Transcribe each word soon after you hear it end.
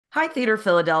Hi, Theater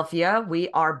Philadelphia. We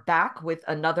are back with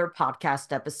another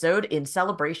podcast episode in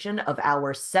celebration of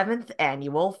our seventh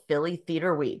annual Philly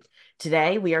Theater Week.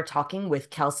 Today, we are talking with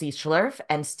Kelsey Schlurf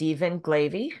and Stephen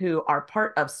Glavey, who are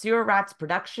part of Sewer Rat's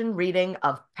production reading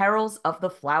of Perils of the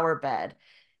Flower Bed.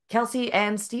 Kelsey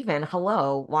and Stephen,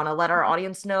 hello. Want to let our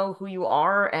audience know who you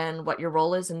are and what your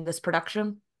role is in this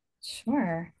production?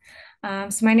 Sure.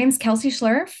 So my name is Kelsey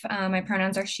Schlurf. My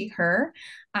pronouns are she, her.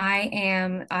 I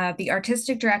am the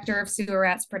artistic director of Sewer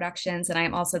Rats Productions, and I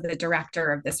am also the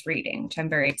director of this reading, which I'm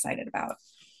very excited about.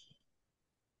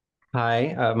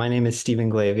 Hi, my name is Stephen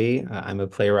Glavey. I'm a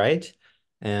playwright,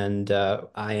 and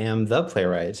I am the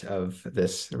playwright of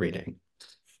this reading.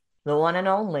 The one and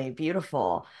only.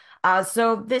 Beautiful.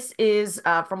 So this is,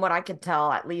 from what I could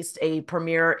tell, at least a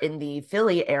premiere in the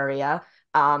Philly area.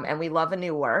 And we love a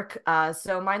new work.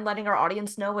 So mind letting our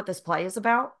audience know what this play is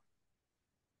about?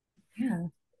 Yeah.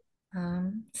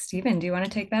 Stephen, do you want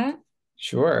to take that?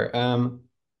 Sure.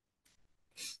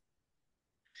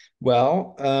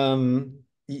 Well,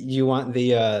 you want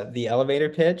the elevator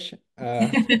pitch?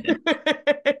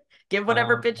 Give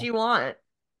whatever Um, pitch you want.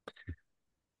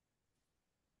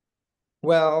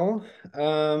 well,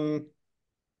 um,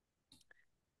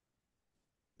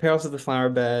 Perils of the Flower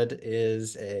Bed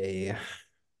is a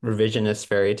revisionist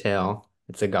fairy tale.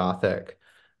 It's a gothic.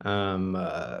 Um,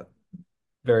 uh,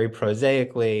 Very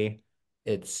prosaically,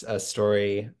 it's a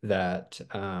story that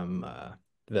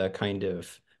the kind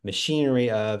of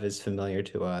machinery of is familiar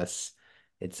to us.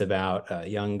 It's about a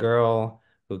young girl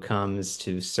who comes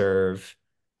to serve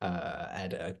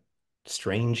at a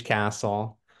strange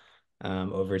castle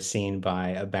overseen by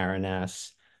a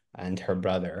baroness and her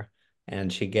brother.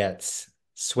 And she gets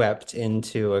swept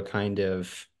into a kind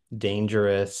of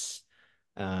dangerous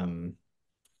um,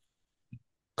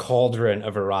 cauldron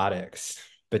of erotics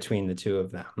between the two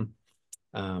of them.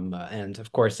 And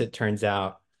of course, it turns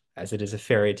out, as it is a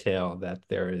fairy tale, that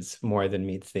there is more than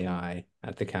meets the eye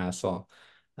at the castle.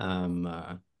 Um,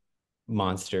 uh,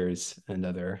 Monsters and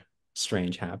other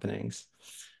strange happenings.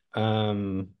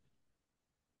 Um,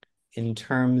 in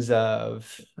terms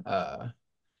of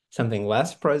something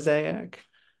less prosaic,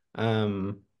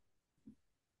 um,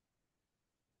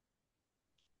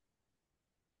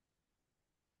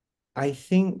 I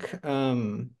think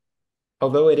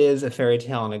although it is a fairy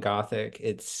tale and a gothic,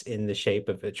 it's in the shape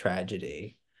of a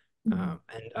tragedy. Mhm.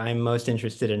 And I'm most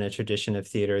interested in a tradition of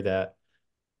theater that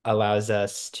allows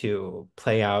us to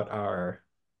play out our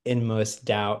inmost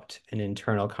doubt and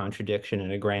internal contradiction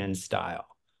in a grand style,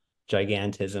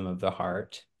 gigantism of the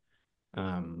heart.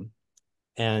 Um,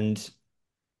 and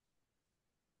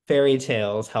fairy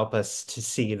tales help us to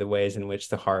see the ways in which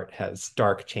the heart has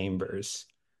dark chambers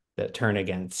that turn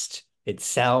against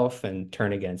itself and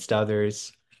turn against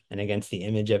others and against the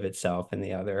image of itself and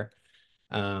the other.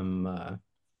 Um, uh,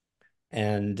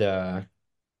 and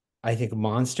I think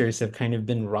monsters have kind of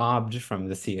been robbed from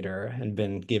the theater and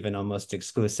been given almost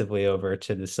exclusively over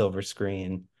to the silver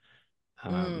screen.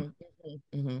 Um, Mm,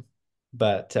 mhm.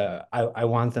 but I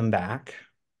want them back.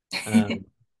 Um,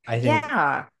 I think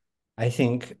Yeah. I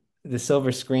think the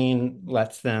silver screen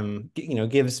lets them,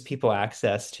 gives people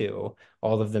access to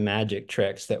all of the magic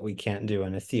tricks that we can't do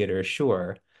in a theater,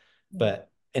 sure. But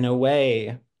in a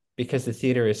way, because the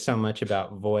theater is so much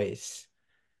about voice,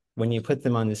 when you put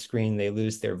them on the screen, they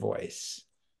lose their voice.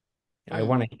 I Mm,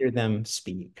 want to hear them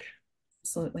speak.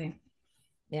 Absolutely.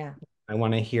 yeah. I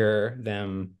want to hear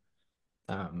them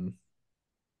um,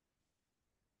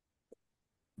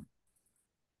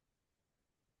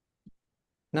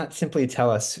 not simply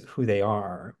tell us who they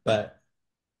are, but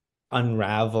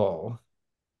unravel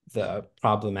the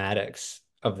problematics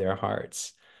of their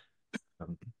hearts.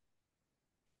 Um,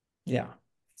 yeah.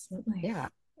 Absolutely. Yeah,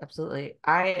 absolutely.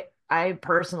 I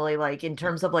personally like in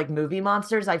terms of like movie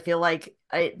monsters, I feel like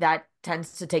that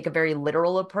tends to take a very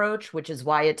literal approach, which is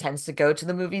why it tends to go to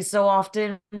the movies so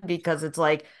often because it's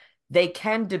like they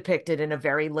can depict it in a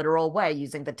very literal way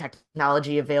using the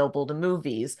technology available to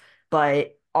movies,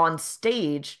 but on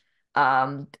stage,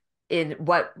 um, in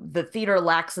what the theater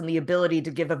lacks in the ability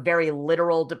to give a very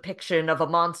literal depiction of a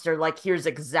monster, like here's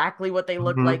exactly what they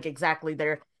look Mhm. like, exactly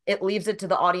their it leaves it to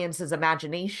the audience's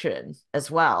imagination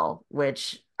as well,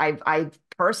 which I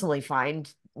personally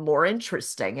find more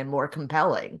interesting and more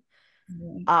compelling.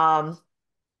 Mhm. Um,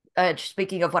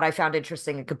 Speaking of what I found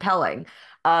interesting and compelling,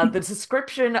 the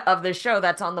description of the show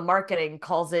that's on the marketing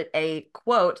calls it a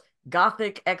quote,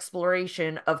 gothic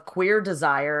exploration of queer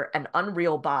desire and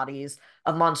unreal bodies,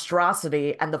 of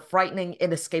monstrosity and the frightening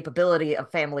inescapability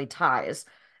of family ties.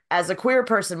 as a queer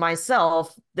person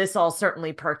myself, this all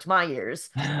certainly perked my ears.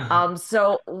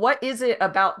 So what is it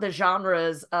about the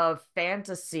genres of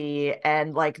fantasy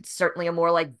and like certainly a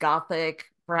more like gothic,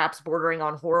 perhaps bordering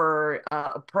on horror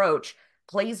approach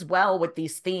plays well with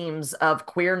these themes of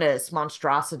queerness,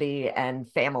 monstrosity,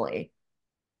 and family?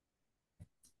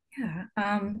 Yeah.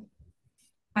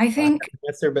 I think,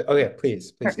 Answer, but oh yeah,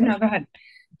 please go. no, go ahead.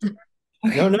 No,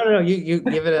 Okay. no, no. You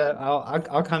give it a.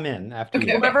 I'll come in after Okay.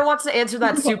 you. Okay. Whoever wants to answer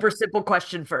that Cool. super simple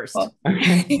question first. Cool.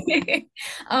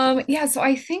 Yeah, so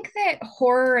I think that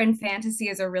horror and fantasy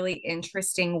is a really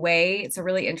interesting way. It's a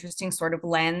really interesting sort of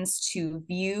lens to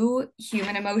view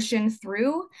human emotion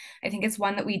through. I think it's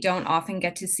one that we don't often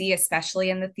get to see,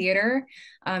 especially in the theater.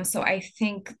 So I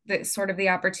think that sort of the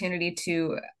opportunity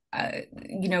to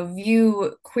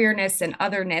view queerness and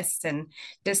otherness and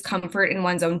discomfort in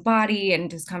one's own body and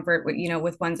discomfort with,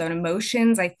 with one's own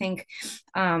emotions. That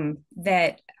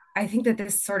I think that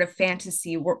this sort of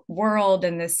fantasy world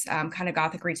and this kind of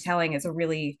gothic retelling is a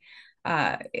really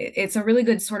it's a really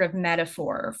good sort of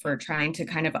metaphor for trying to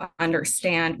kind of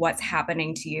understand what's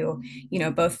happening to you,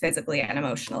 both physically and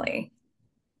emotionally.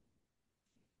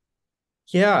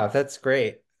 Yeah, that's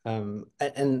great. And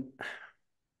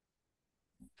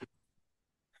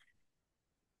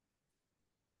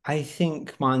I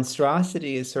think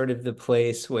monstrosity is sort of the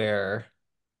place where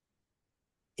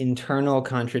internal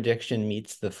contradiction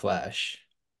meets the flesh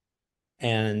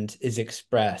and is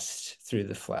expressed through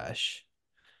the flesh.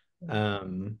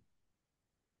 Um,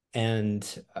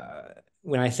 and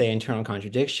when I say internal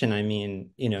contradiction, I mean,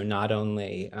 not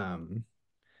only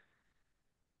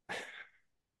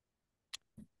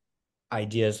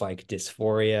ideas like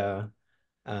dysphoria,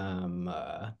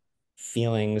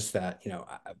 feelings that,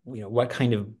 what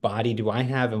kind of body do I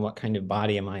have and what kind of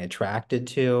body am I attracted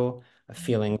to? A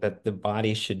feeling that the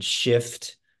body should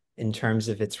shift in terms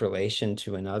of its relation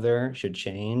to another, should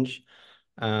change.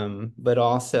 But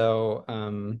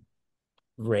also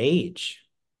rage.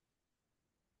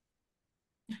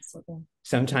 Absolutely.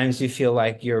 Sometimes you feel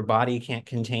like your body can't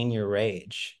contain your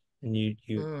rage, and you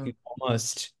Mm,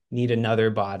 almost need another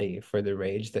body for the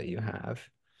rage that you have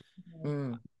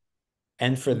mm.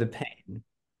 and for the pain.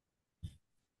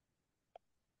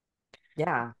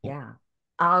 Yeah, yeah.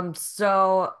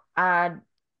 So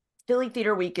Philly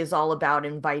Theater Week is all about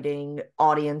inviting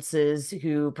audiences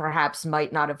who perhaps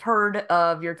might not have heard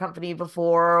of your company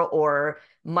before or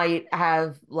might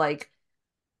have like,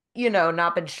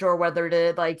 not been sure whether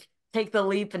to like take the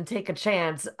leap and take a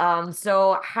chance.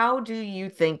 So how do you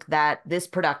think that this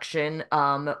production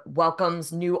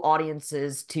welcomes new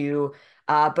audiences to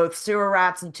both Sewer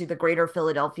Rats and to the greater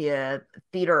Philadelphia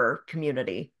theater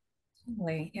community?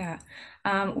 Totally, yeah.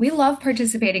 We love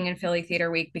participating in Philly Theater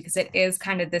Week because it is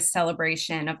kind of this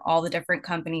celebration of all the different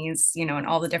companies, and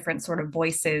all the different sort of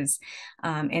voices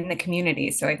in the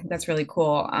community. So I think that's really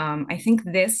cool. I think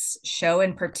this show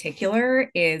in particular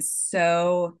is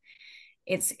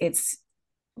it's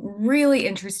really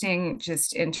interesting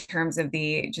just in terms of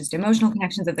the just emotional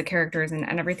connections of the characters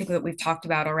and everything that we've talked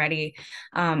about already.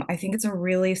 I think it's a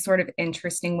really sort of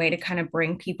interesting way to kind of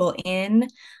bring people in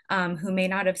who may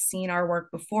not have seen our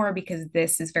work before because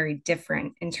this is very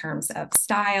different in terms of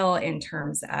style, in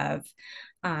terms of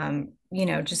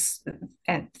just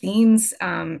themes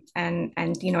and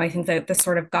I think that the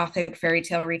sort of gothic fairy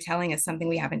tale retelling is something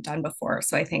we haven't done before,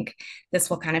 so I think this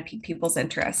will kind of pique people's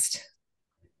interest.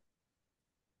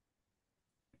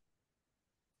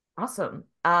 Awesome.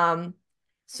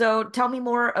 So tell me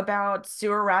more about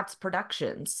Sewer Rats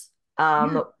Productions.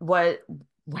 Yeah. What,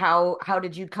 how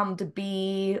did you come to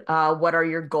be? What are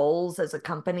your goals as a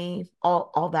company?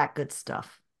 All that good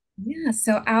stuff. Yeah,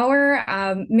 so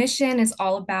our mission is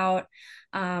all about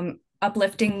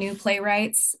uplifting new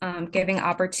playwrights, giving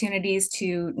opportunities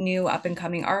to new up and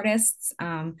coming artists.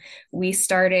 We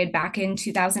started back in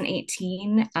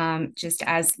 2018 just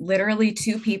as literally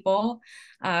two people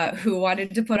who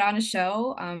wanted to put on a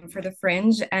show for the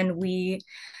Fringe. And we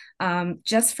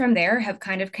just from there have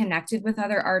kind of connected with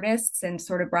other artists and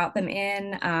sort of brought them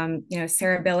in.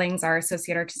 Sarah Billings, our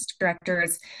associate artistic director,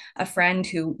 is a friend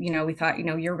who, we thought,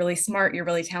 you're really smart, you're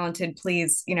really talented,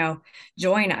 please,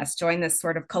 join us, join this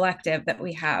sort of collective that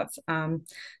we have.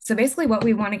 So basically what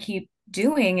we want to keep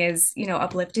doing is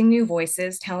uplifting new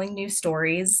voices, telling new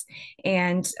stories,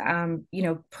 and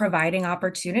providing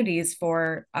opportunities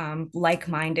for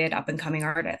like-minded up and coming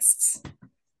artists.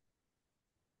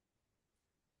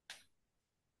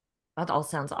 That all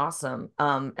sounds awesome.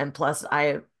 And plus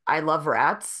I love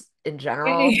rats in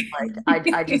general. Yay.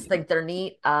 Like I just think they're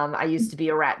neat. I used to be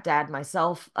a rat dad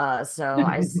myself. So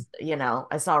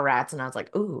I saw rats and I was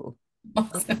like, ooh,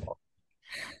 Awesome. cool.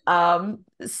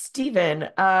 Stephen,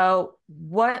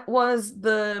 what was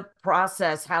the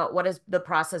process? What has the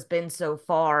process been so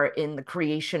far in the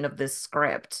creation of this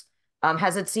script?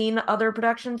 Has it seen other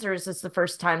productions, or is this the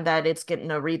first time that it's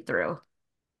getting a read through?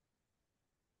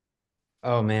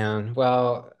 Oh man.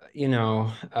 Well, in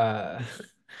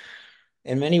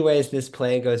many ways, this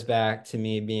play goes back to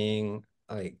me being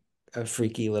like a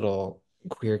freaky little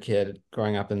queer kid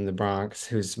growing up in the Bronx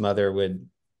whose mother would,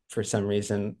 for some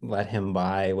reason, let him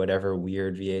buy whatever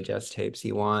weird VHS tapes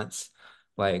he wants.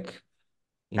 Like,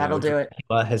 That'll do it.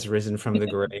 Dracula has risen from the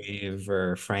grave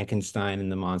or Frankenstein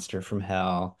and the monster from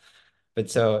hell. But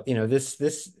so,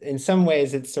 this in some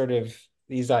ways it's sort of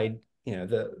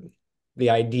the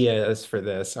ideas for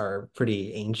this are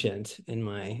pretty ancient in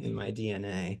my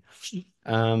DNA.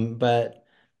 But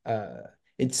uh,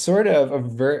 it's sort of a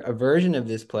version of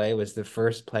this play was the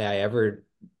first play I ever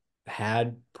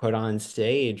had put on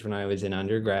stage when I was in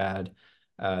undergrad.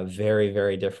 Very,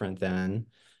 very different then.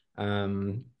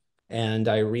 Um, and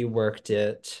I reworked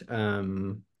it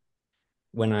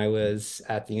when I was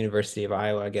at the University of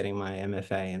Iowa getting my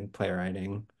MFA in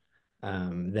playwriting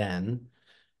then.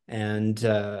 And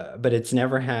but it's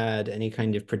never had any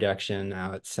kind of production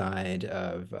outside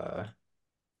of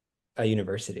a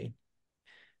university.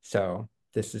 So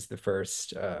this is the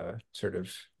first sort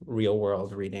of real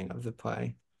world reading of the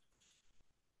play.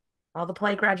 Oh, the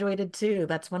play graduated too.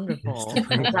 That's Yes. wonderful.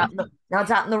 Now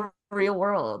it's out in the real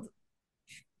world.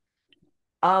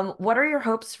 What are your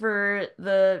hopes for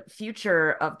the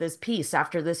future of this piece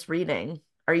after this reading?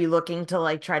 Are you looking to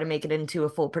like try to make it into a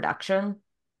full production?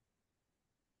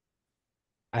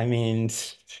 I mean,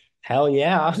 hell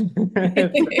yeah. If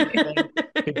something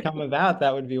could come about,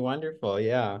 that would be wonderful.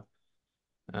 Yeah.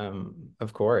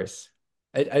 Of course.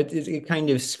 It kind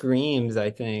of screams, I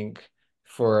think,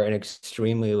 for an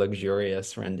extremely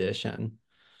luxurious rendition.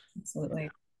 Absolutely.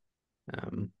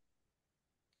 Um,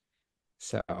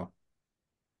 so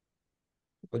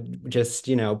just,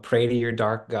 pray to your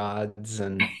dark gods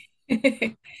and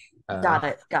uh, Got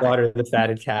it. Got water the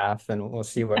fatted calf, and we'll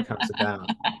see what comes about.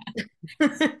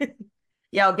 it.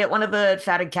 Yeah, I'll get one of the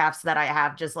fatted calves that I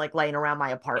have just like laying around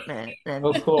my apartment Oh,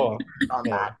 and cool. on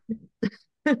Yeah.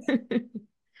 that.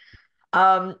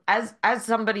 As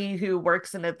somebody who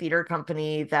works in a theater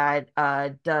company that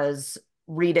does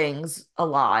readings a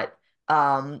lot,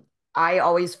 I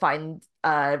always find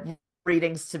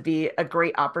readings to be a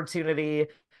great opportunity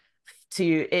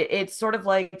it's sort of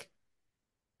like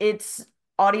it's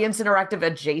audience interactive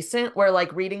adjacent, where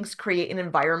like readings create an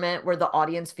environment where the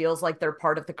audience feels like they're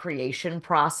part of the creation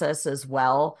process as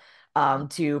well,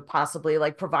 to possibly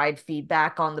like provide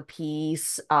feedback on the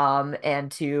piece,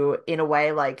 and to, in a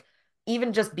way, like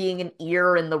even just being an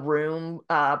ear in the room,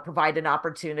 provide an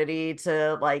opportunity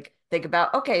to like think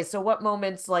about, okay, so what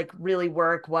moments like really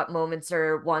work, what moments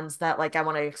are ones that like I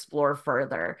want to explore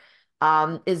further.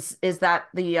 Is that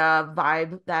the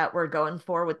vibe that we're going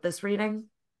for with this reading?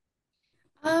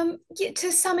 Yeah,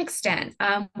 to some extent.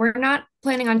 We're not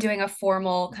planning on doing a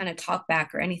formal kind of talk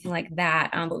back or anything like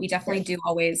that, but we definitely do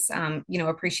always,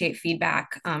 appreciate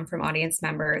feedback from audience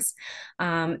members.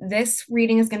 This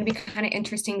reading is going to be kind of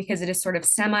interesting because it is sort of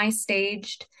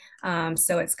semi-staged.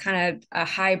 So it's kind of a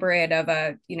hybrid of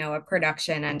a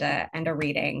production and a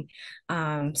reading.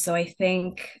 So I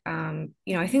think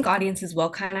audiences will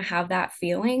kind of have that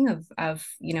feeling of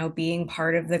being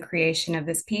part of the creation of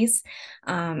this piece.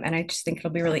 And I just think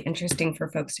it'll be really interesting for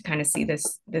folks to kind of see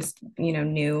this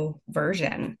new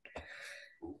version.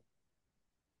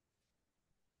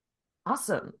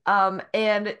 Awesome.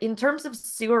 And in terms of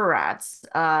Sewer Rats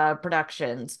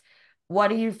productions, what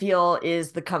do you feel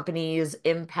is the company's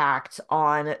impact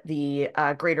on the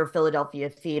Greater Philadelphia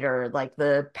Theater, like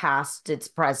the past, its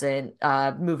present,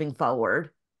 moving forward?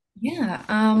 Yeah.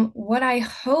 What I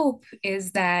hope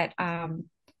is that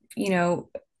you know,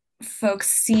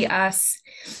 folks see us,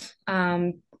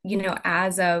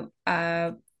 as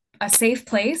a safe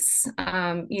place,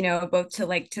 both to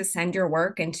like to send your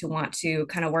work and to want to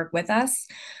kind of work with us.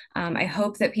 I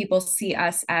hope that people see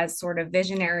us as sort of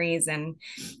visionaries and,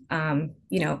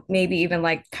 maybe even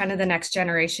like kind of the next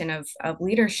generation of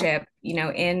leadership,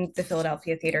 in the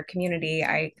Philadelphia theater community.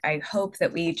 I hope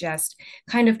that we just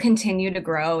kind of continue to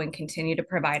grow and continue to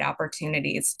provide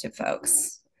opportunities to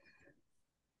folks.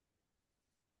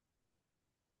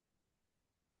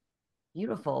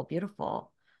 Beautiful,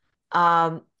 beautiful.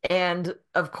 And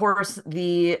of course,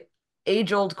 the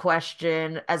age-old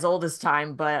question, as old as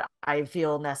time, but I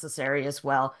feel necessary as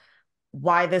well.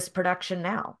 Why this production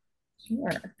now?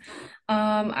 Sure.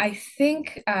 I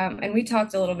think, and we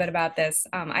talked a little bit about this.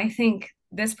 I think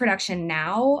this production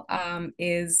now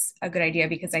is a good idea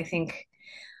because I think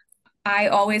I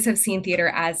always have seen theater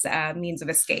as a means of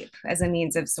escape, as a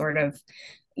means of sort of,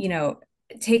 you know,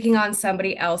 taking on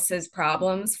somebody else's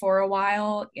problems for a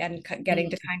while and getting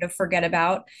to kind of forget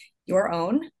about your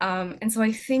own. And so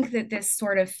I think that this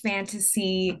sort of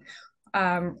fantasy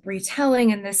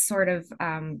retelling and this sort of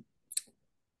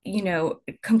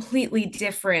completely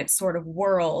different sort of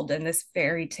world and this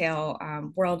fairy tale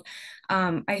world,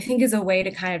 I think is a way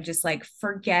to kind of just like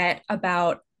forget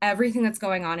about everything that's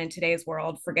going on in today's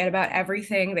world, forget about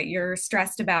everything that you're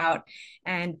stressed about,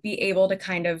 and be able to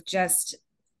kind of just,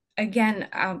 again,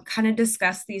 kind of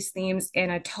discuss these themes in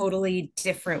a totally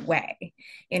different way,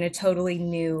 in a totally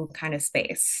new kind of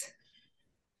space.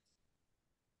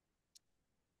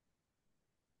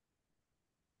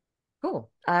 Cool.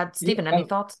 Yeah, Stephen, any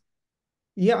thoughts?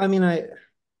 yeah, I mean, I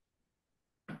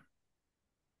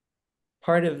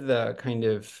part of the kind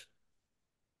of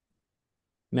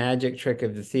magic trick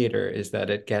of the theater is that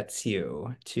it gets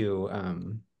you to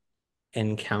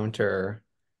encounter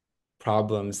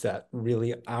problems that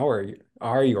really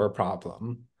are your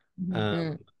problem.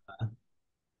 Mm, Um,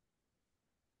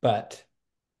 but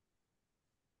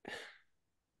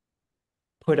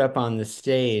put up on the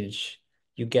stage,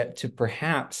 you get to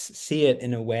perhaps see it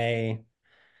in a way.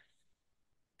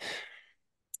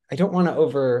 I don't want to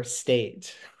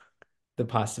overstate the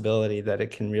possibility that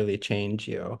it can really change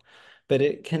you, but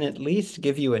it can at least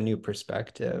give you a new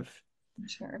perspective.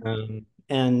 Sure.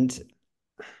 And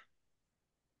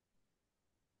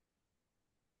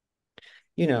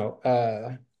you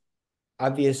know,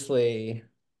 obviously,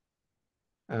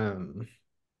 um,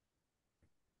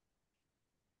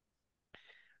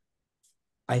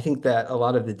 I think that a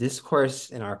lot of the discourse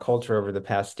in our culture over the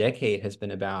past decade has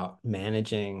been about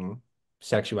managing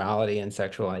sexuality and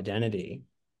sexual identity,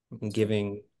 and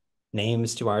giving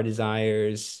names to our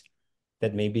desires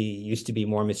that maybe used to be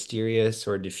more mysterious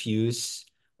or diffuse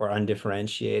or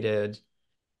undifferentiated,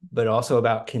 but also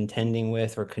about contending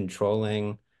with or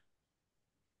controlling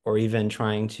or even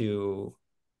trying to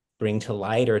bring to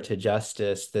light or to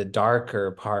justice the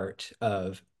darker part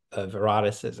of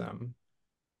eroticism,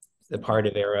 the part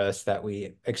of Eros that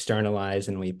we externalize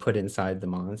and we put inside the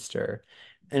monster.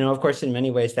 And of course, in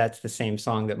many ways, that's the same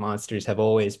song that monsters have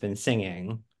always been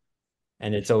singing,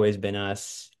 and it's always been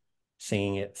us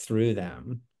singing it through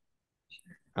them.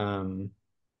 Um,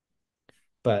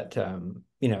 but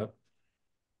you know,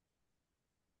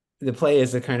 the play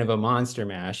is a kind of a monster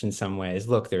mash in some ways.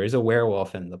 Look, there is a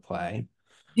werewolf in the play.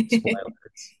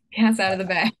 Spoilers. Cats out of the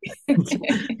bag.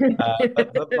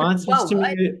 But monsters Whoa, to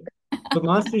what? me, but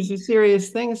monsters are serious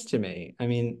things to me. I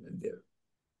mean,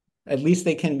 at least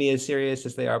they can be as serious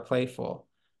as they are playful.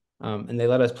 And they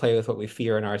let us play with what we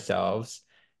fear in ourselves,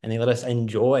 and they let us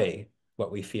enjoy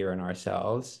what we fear in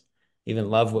ourselves, even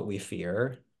love what we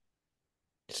fear.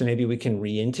 So maybe we can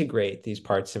reintegrate these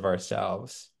parts of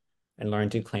ourselves and learn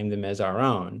to claim them as our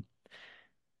own.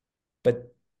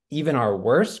 But even our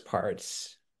worst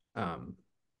parts, um,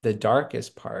 the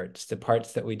darkest parts, the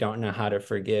parts that we don't know how to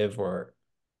forgive or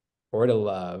to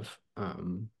love,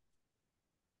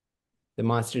 the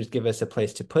monsters give us a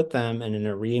place to put them and an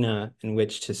arena in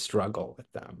which to struggle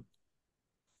with them.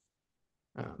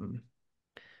 Um,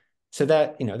 so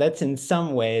that, you know, that's in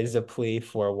some ways a plea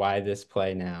for why this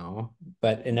play now,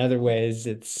 but in other ways,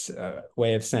 it's a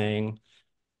way of saying,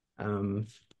 um,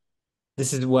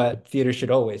 this is what theater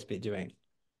should always be doing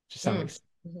to some Mm. extent,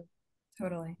 Mhm.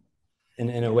 Totally.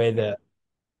 in a way that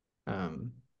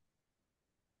um,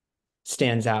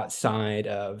 stands outside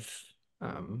of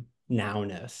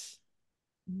nowness.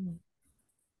 Mm.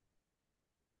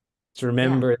 To Yeah.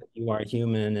 remember that you are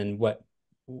human and what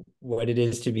it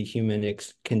is to be human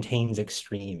contains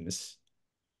extremes.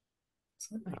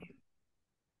 Absolutely.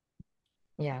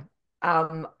 Yeah.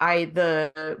 I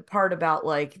the part about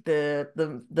like the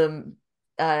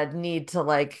need to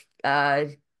like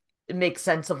make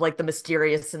sense of like the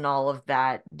mysterious and all of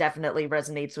that definitely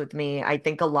resonates with me. I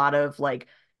think a lot of like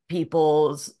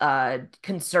people's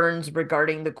concerns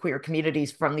regarding the queer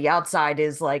communities from the outside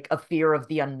is like a fear of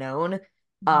the unknown,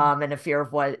 and a fear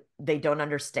of what they don't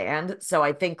understand. So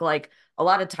I think like a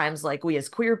lot of times like we as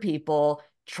queer people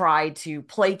try to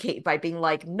placate by being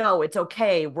like, no, it's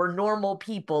okay. We're normal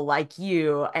people like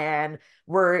you, and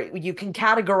you can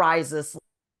categorize us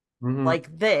Mhm.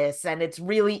 like this, and it's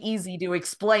really easy to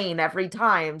explain every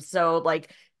time. So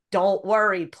like, don't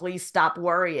worry, please stop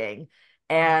worrying.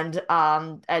 And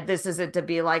this isn't to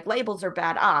be like labels are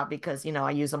bad, because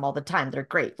I use them all the time. They're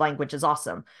great. Language is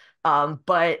awesome.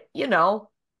 But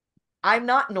I'm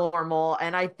not normal,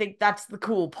 and I think that's the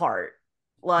cool part.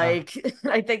 Like,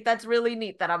 I think that's really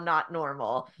neat that I'm not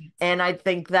normal. And I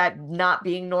think that not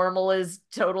being normal is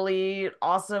totally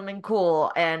awesome and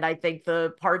cool. And I think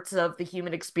the parts of the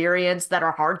human experience that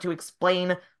are hard to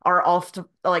explain are often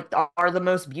like are the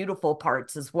most beautiful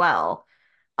parts as well.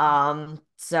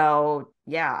 So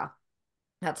yeah,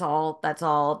 that's all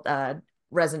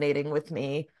resonating with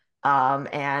me.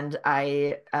 And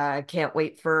I can't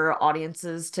wait for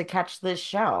audiences to catch this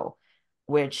show,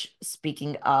 which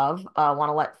speaking of, want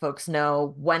to let folks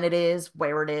know when it is,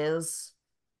 where it is.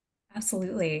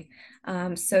 Absolutely.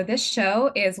 So this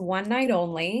show is one night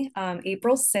only,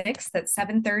 April 6th at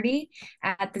 7:30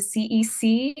 at the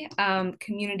CEC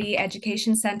Community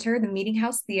Education Center, the Meeting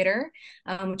House Theater,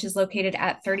 which is located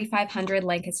at 3500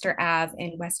 Lancaster Ave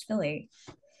in West Philly.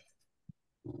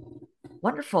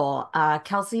 Wonderful.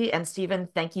 Kelsey and Stephen,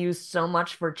 thank you so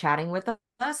much for chatting with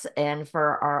us. And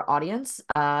for our audience,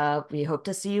 we hope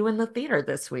to see you in the theater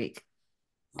this week.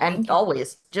 And Thank you.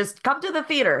 always, just come to the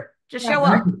theater. Just Yeah. show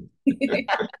up.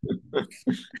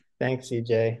 Thanks,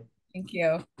 CJ. Thank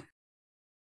you.